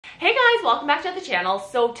Hey guys, welcome back to the channel.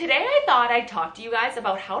 So today I thought I'd talk to you guys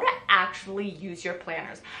about how to actually use your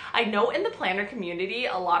planners. I know in the planner community,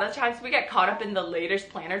 a lot of times we get caught up in the latest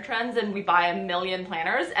planner trends and we buy a million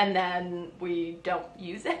planners and then we don't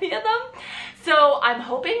use any of them. So I'm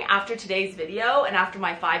hoping after today's video and after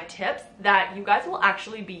my 5 tips that you guys will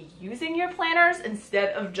actually be using your planners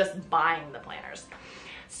instead of just buying the planners.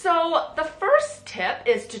 So the first tip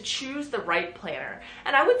is to choose the right planner.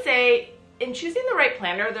 And I would say in choosing the right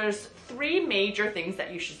planner, there's 3 major things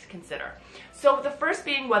that you should consider. So the first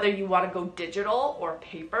being whether you want to go digital or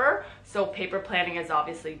paper. So paper planning is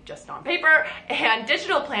obviously just on paper, and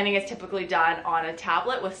digital planning is typically done on a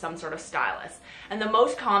tablet with some sort of stylus. And the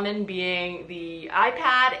most common being the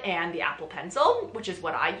iPad and the Apple Pencil, which is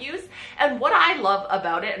what I use. And what I love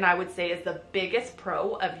about it, and I would say is the biggest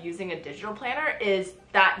pro of using a digital planner, is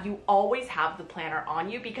that you always have the planner on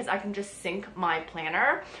you because I can just sync my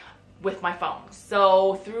planner with my phone.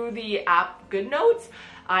 So through the app GoodNotes,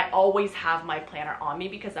 I always have my planner on me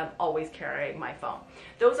because I'm always carrying my phone.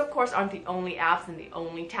 Those of course aren't the only apps and the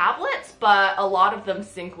only tablets, but a lot of them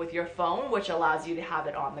sync with your phone, which allows you to have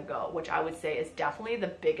it on the go, which I would say is definitely the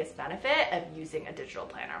biggest benefit of using a digital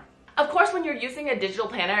planner. Of course, when you're using a digital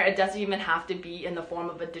planner, it doesn't even have to be in the form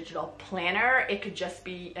of a digital planner. It could just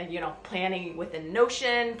be, planning within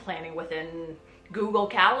Notion, planning within Google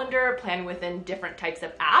Calendar, planning within different types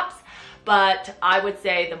of apps. But I would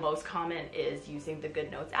say the most common is using the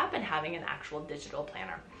GoodNotes app and having an actual digital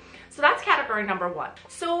planner. So that's category number 1.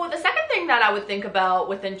 So the second thing that I would think about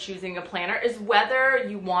within choosing a planner is whether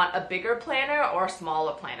you want a bigger planner or a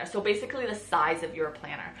smaller planner. So basically the size of your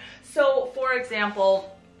planner. So for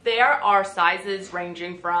example, there are sizes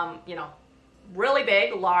ranging from, really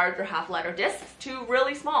big, large or half-letter discs to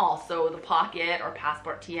really small. So the Pocket or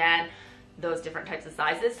Passport TN, those different types of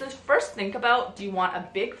sizes. So first think about, do you want a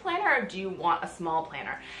big planner or do you want a small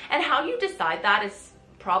planner? And how you decide that is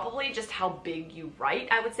probably just how big you write.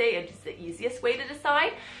 I would say it's the easiest way to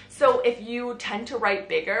decide. So if you tend to write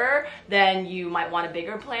bigger, then you might want a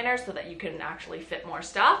bigger planner so that you can actually fit more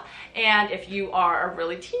stuff. And if you are a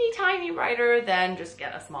really teeny tiny writer, then just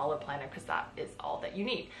get a smaller planner because that is all that you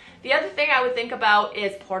need. The other thing I would think about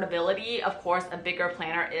is portability. Of course, a bigger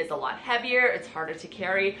planner is a lot heavier, it's harder to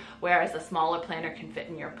carry, whereas a smaller planner can fit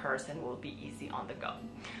in your purse and will be easy on the go.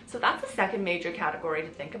 So that's the second major category to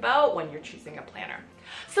think about when you're choosing a planner.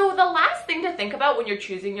 So the last thing to think about when you're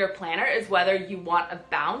choosing your planner is whether you want a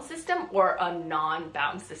bound system or a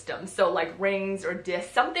non-bound system. So like rings or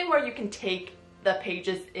discs, something where you can take the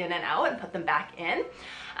pages in and out and put them back in.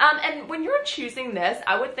 And when you're choosing this,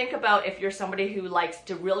 I would think about if you're somebody who likes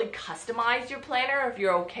to really customize your planner, if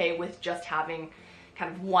you're okay with just having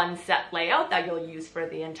kind of one set layout that you'll use for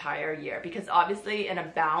the entire year. Because obviously in a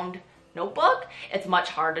bound notebook, it's much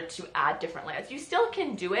harder to add different layouts. You still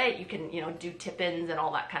can do it. You can, do tip-ins and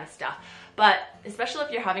all that kind of stuff. But especially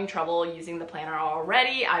if you're having trouble using the planner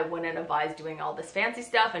already, I wouldn't advise doing all this fancy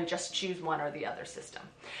stuff and just choose one or the other system.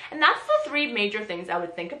 And that's the 3 major things I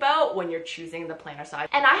would think about when you're choosing the planner size.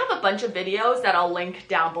 And I have a bunch of videos that I'll link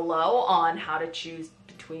down below on how to choose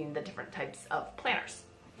between the different types of planners.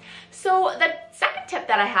 So the second tip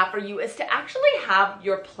that I have for you is to actually have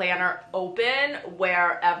your planner open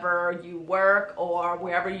wherever you work or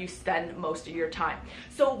wherever you spend most of your time.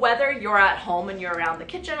 So whether you're at home and you're around the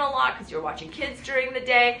kitchen a lot because you're watching kids during the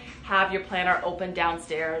day, have your planner open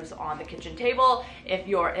downstairs on the kitchen table. If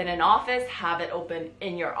you're in an office, have it open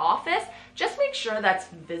in your office. Just make sure that's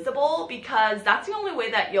visible because that's the only way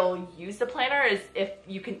that you'll use the planner is if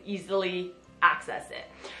you can easily access it.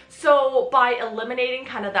 So by eliminating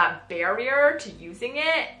kind of that barrier to using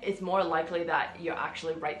it, it's more likely that you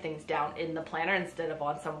actually write things down in the planner instead of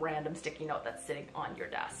on some random sticky note that's sitting on your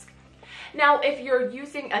desk. Now, if you're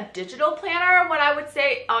using a digital planner, what I would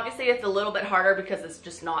say, obviously it's a little bit harder because it's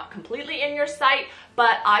just not completely in your sight,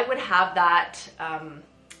 but I would have that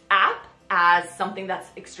app as something that's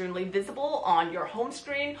extremely visible on your home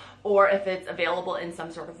screen, or if it's available in some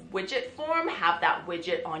sort of widget form, have that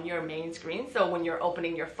widget on your main screen. So when you're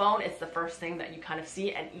opening your phone, it's the first thing that you kind of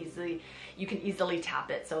see and you can easily tap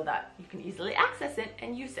it so that you can easily access it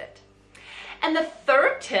and use it. And the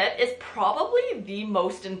third tip is probably the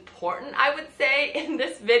most important, I would say, in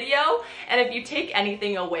this video. And if you take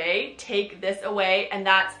anything away, take this away, and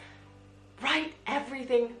that's write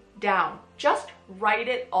everything down. Just write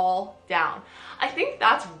it all down. I think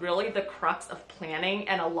that's really the crux of planning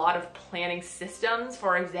and a lot of planning systems.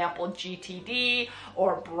 For example, GTD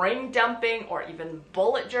or brain dumping or even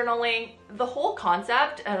bullet journaling. The whole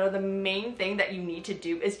concept or the main thing that you need to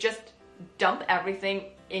do is just dump everything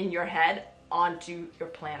in your head onto your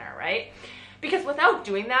planner, right? Because without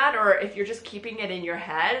doing that, or if you're just keeping it in your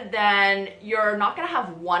head, then you're not gonna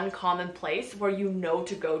have one common place where you know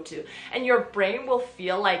to go to. And your brain will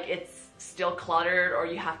feel like it's still cluttered, or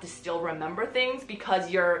you have to still remember things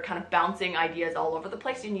because you're kind of bouncing ideas all over the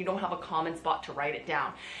place and you don't have a common spot to write it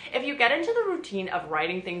down. If you get into the routine of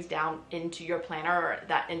writing things down into your planner, or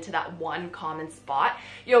into that one common spot,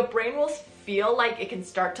 your brain will feel like it can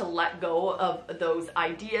start to let go of those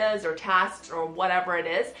ideas or tasks or whatever it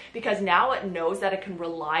is, because now it knows that it can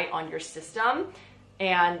rely on your system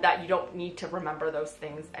and that you don't need to remember those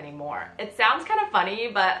things anymore. It sounds kind of funny,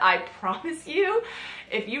 but I promise you,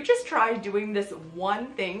 if you just try doing this one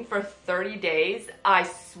thing for 30 days, I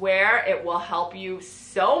swear it will help you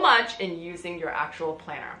so much in using your actual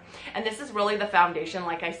planner. And this is really the foundation,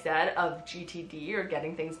 like I said, of GTD, or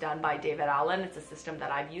Getting Things Done by David Allen. It's a system that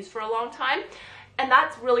I've used for a long time. And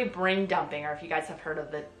that's really brain dumping, or if you guys have heard of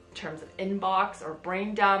the terms of inbox or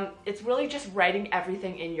brain dump, it's really just writing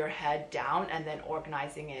everything in your head down and then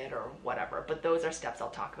organizing it or whatever. But those are steps I'll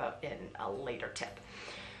talk about in a later tip.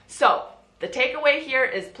 So the takeaway here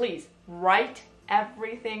is, please write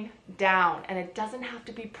everything down, and it doesn't have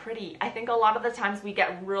to be pretty. I think a lot of the times we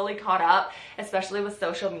get really caught up, especially with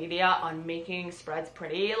social media, on making spreads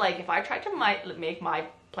pretty. Like if I tried to make my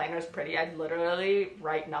planners pretty, I'd literally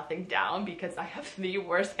write nothing down because I have the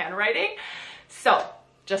worst handwriting. So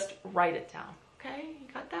just write it down, okay?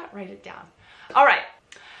 You got that? Write it down. All right.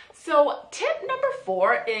 So tip number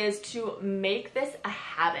 4 is to make this a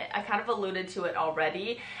habit. I kind of alluded to it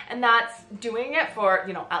already, and that's doing it for,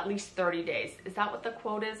 at least 30 days. Is that what the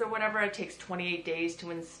quote is or whatever? It takes 28 days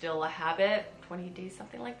to instill a habit. 20 days,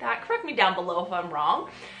 something like that. Correct me down below if I'm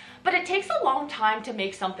wrong. But it takes a long time to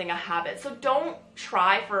make something a habit. So don't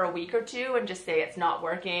try for a week or two and just say it's not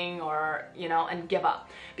working, or, and give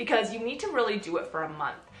up, because you need to really do it for a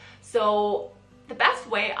month. So the best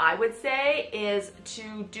way, I would say, is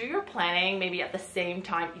to do your planning maybe at the same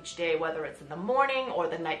time each day, whether it's in the morning or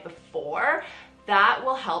the night before. That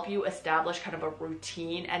will help you establish kind of a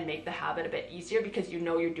routine and make the habit a bit easier, because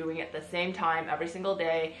you're doing it at the same time every single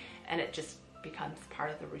day, and it just becomes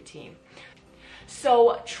part of the routine.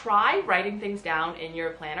 So try writing things down in your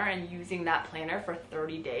planner and using that planner for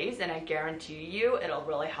 30 days, and I guarantee you it'll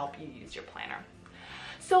really help you use your planner.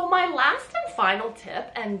 So my last and final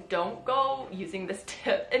tip, and don't go using this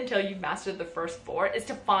tip until you've mastered the first 4, is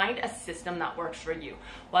to find a system that works for you.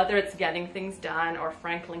 Whether it's Getting Things Done or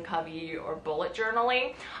Franklin Covey or bullet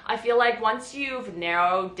journaling, I feel like once you've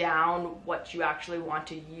narrowed down what you actually want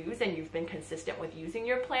to use and you've been consistent with using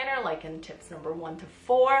your planner, like in tips number 1 to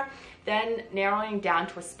 4, then narrowing down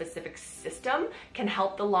to a specific system can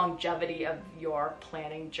help the longevity of your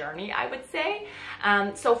planning journey, I would say.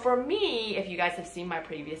 So for me, if you guys have seen my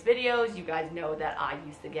previous videos, you guys know that I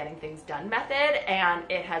use the Getting Things Done method, and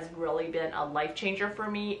it has really been a life changer for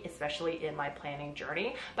me, especially in my planning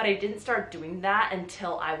journey. But I didn't start doing that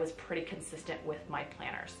until I was pretty consistent with my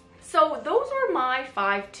planners. So those are my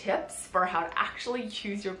 5 tips for how to actually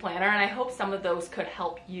use your planner, and I hope some of those could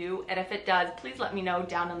help you. And if it does, please let me know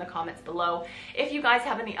down in the comments below. If you guys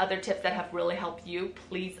have any other tips that have really helped you,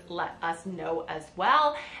 please let us know as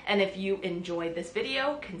well. And if you enjoyed this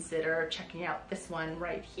video, consider checking out this one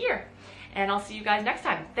right here. And I'll see you guys next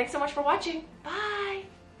time. Thanks so much for watching.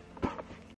 Bye!